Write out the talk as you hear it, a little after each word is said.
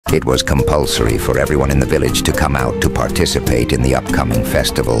It was compulsory for everyone in the village to come out to participate in the upcoming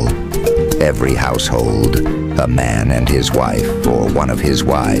festival. Every household, a man and his wife or one of his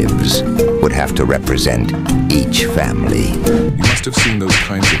wives, would have to represent each family. You must have seen those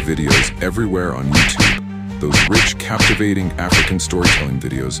kinds of videos everywhere on YouTube. Those rich, captivating African storytelling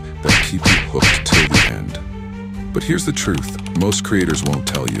videos that keep you hooked till the end. But here's the truth, most creators won't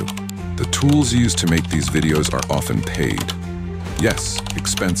tell you. The tools used to make these videos are often paid. Yes,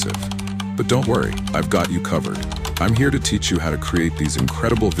 expensive. But don't worry, I've got you covered. I'm here to teach you how to create these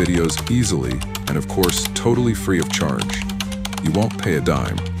incredible videos easily and of course, totally free of charge. You won't pay a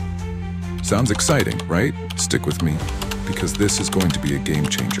dime. Sounds exciting, right? Stick with me, because this is going to be a game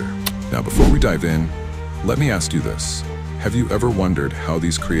changer. Now, before we dive in, let me ask you this. Have you ever wondered how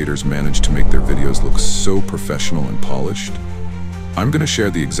these creators manage to make their videos look so professional and polished? I'm going to share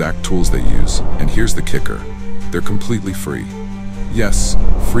the exact tools they use, and here's the kicker. They're completely free. Yes,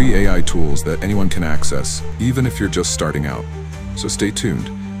 free AI tools that anyone can access, even if you're just starting out. So stay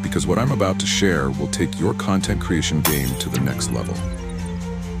tuned, because what I'm about to share will take your content creation game to the next level.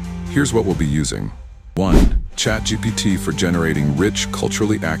 Here's what we'll be using. 1. ChatGPT for generating rich,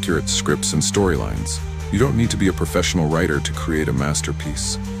 culturally accurate scripts and storylines. You don't need to be a professional writer to create a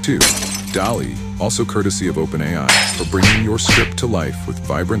masterpiece. 2. DALL, also courtesy of OpenAI, for bringing your script to life with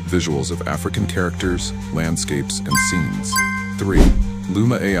vibrant visuals of African characters, landscapes, and scenes. 3.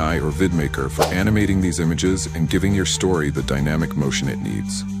 Luma AI or Vidmaker for animating these images and giving your story the dynamic motion it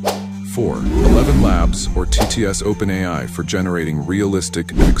needs. 4. 11 Labs or TTS OpenAI for generating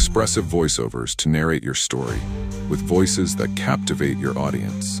realistic and expressive voiceovers to narrate your story, with voices that captivate your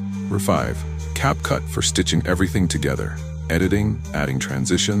audience. 5. CapCut for stitching everything together, editing, adding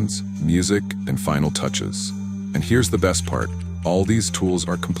transitions, music, and final touches. And here's the best part, all these tools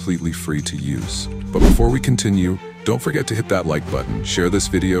are completely free to use. But before we continue, don't forget to hit that like button, share this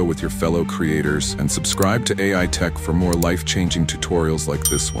video with your fellow creators, and subscribe to AI Tech for more life-changing tutorials like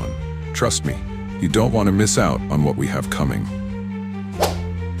this one. Trust me, you don't want to miss out on what we have coming.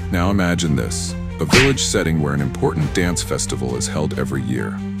 Now imagine this, a village setting where an important dance festival is held every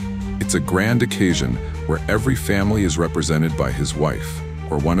year. It's a grand occasion where every family is represented by his wife,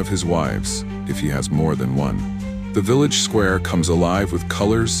 or one of his wives, if he has more than one. The village square comes alive with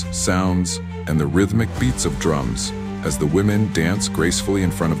colors, sounds, and the rhythmic beats of drums as the women dance gracefully in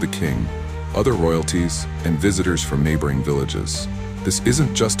front of the king, other royalties, and visitors from neighboring villages. This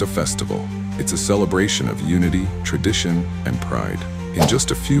isn't just a festival, it's a celebration of unity, tradition, and pride. In just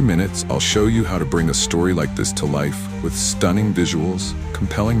a few minutes, I'll show you how to bring a story like this to life with stunning visuals,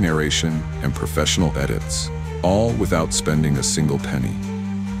 compelling narration, and professional edits, all without spending a single penny.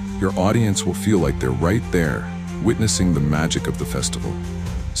 Your audience will feel like they're right there, witnessing the magic of the festival.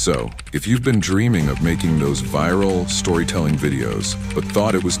 So, if you've been dreaming of making those viral storytelling videos, but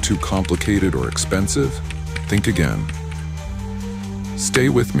thought it was too complicated or expensive, think again. Stay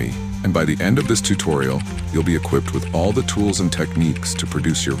with me, and by the end of this tutorial, you'll be equipped with all the tools and techniques to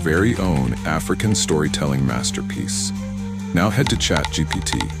produce your very own African storytelling masterpiece. Now head to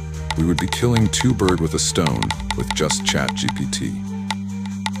ChatGPT. We would be killing two birds with a stone with just ChatGPT.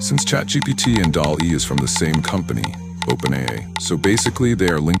 Since ChatGPT and DALL is from the same company, OpenAI, so basically they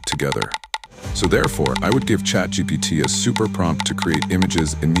are linked together. So therefore, I would give ChatGPT a super prompt to create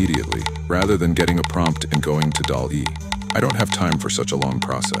images immediately, rather than getting a prompt and going to DALL. I don't have time for such a long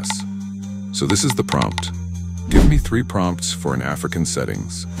process. So this is the prompt. Give me 3 prompts for an African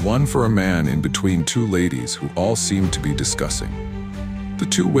settings. 1 for a man in between 2 ladies who all seem to be discussing. The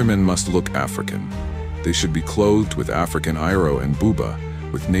 2 women must look African. They should be clothed with African iro and buba,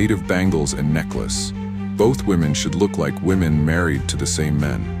 with native bangles and necklace. Both women should look like women married to the same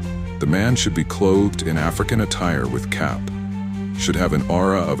men. The man should be clothed in African attire with cap. Should have an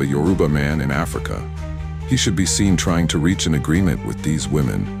aura of a Yoruba man in Africa. He should be seen trying to reach an agreement with these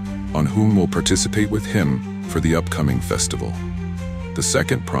women, on whom will participate with him for the upcoming festival. The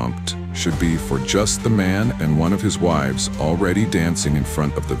second prompt should be for just the man and one of his wives already dancing in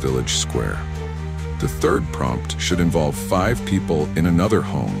front of the village square. The third prompt should involve 5 people in another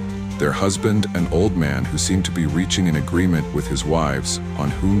home, their husband and old man who seem to be reaching an agreement with his wives on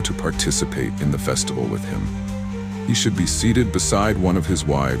whom to participate in the festival with him. He should be seated beside one of his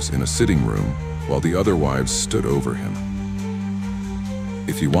wives in a sitting room, while the other wives stood over him.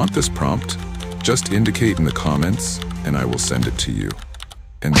 If you want this prompt, just indicate in the comments and I will send it to you.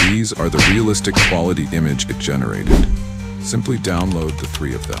 And these are the realistic quality image it generated. Simply download the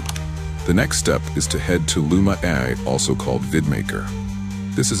 3 of them. The next step is to head to Luma AI, also called Vidmaker.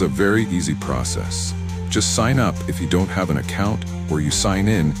 This is a very easy process. Just sign up if you don't have an account, or you sign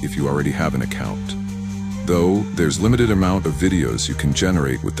in if you already have an account. Though there's limited amount of videos you can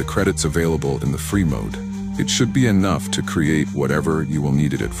generate with the credits available in the free mode, it should be enough to create whatever you will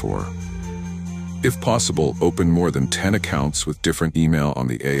need it for. If possible, open more than 10 accounts with different email on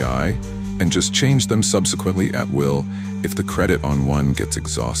the AI and just change them subsequently at will if the credit on one gets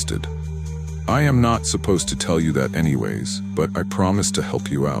exhausted. I am not supposed to tell you that anyways, but I promise to help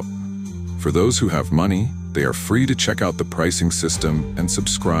you out. For those who have money, they are free to check out the pricing system and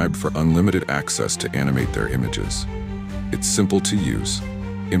subscribe for unlimited access to animate their images. It's simple to use.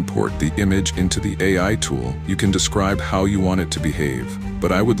 Import the image into the AI tool. You can describe how you want it to behave,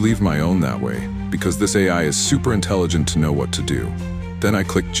 but I would leave my own that way, because this AI is super intelligent to know what to do. Then I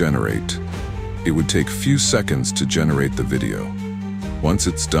click Generate. It would take few seconds to generate the video. Once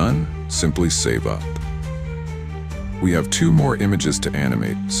it's done, simply save up. We have 2 more images to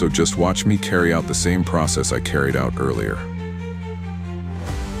animate, so just watch me carry out the same process I carried out earlier.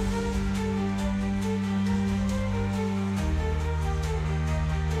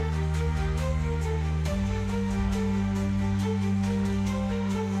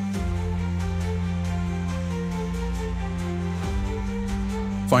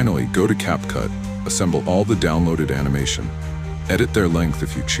 Finally, go to CapCut, assemble all the downloaded animation. Edit their length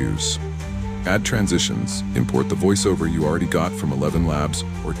if you choose. Add transitions, import the voiceover you already got from 11 Labs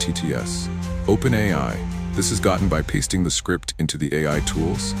or TTS. Open AI. This is gotten by pasting the script into the AI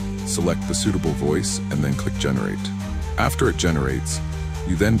tools, select the suitable voice, and then click Generate. After it generates,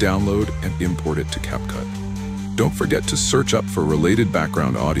 you then download and import it to CapCut. Don't forget to search up for related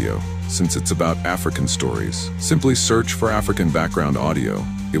background audio, since it's about African stories. Simply search for African background audio.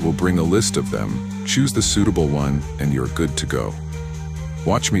 It will bring a list of them. Choose the suitable one, and you're good to go.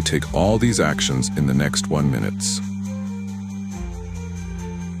 Watch me take all these actions in the next 1 minute.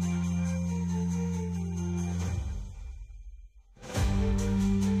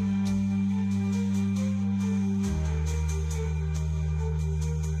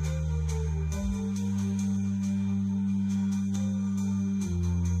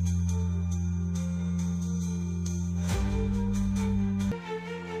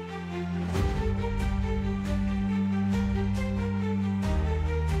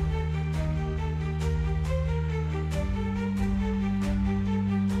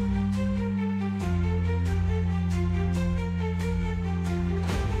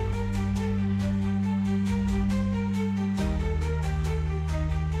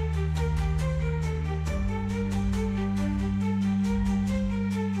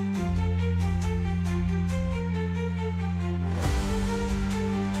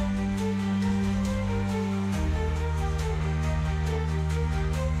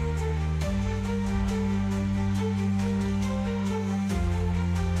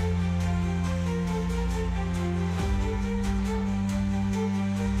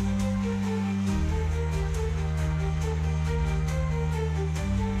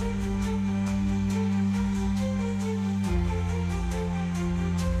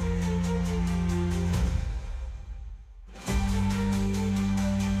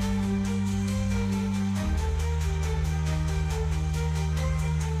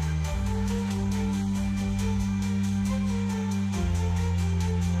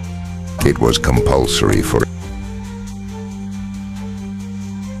 It was compulsory for...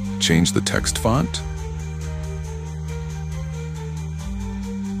 Change the text font.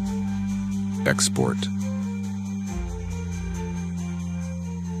 Export.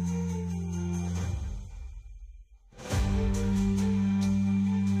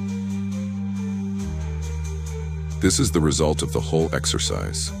 This is the result of the whole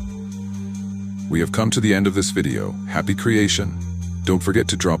exercise. We have come to the end of this video. Happy creation! Don't forget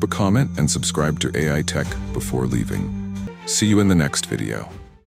to drop a comment and subscribe to AI Tech before leaving. See you in the next video.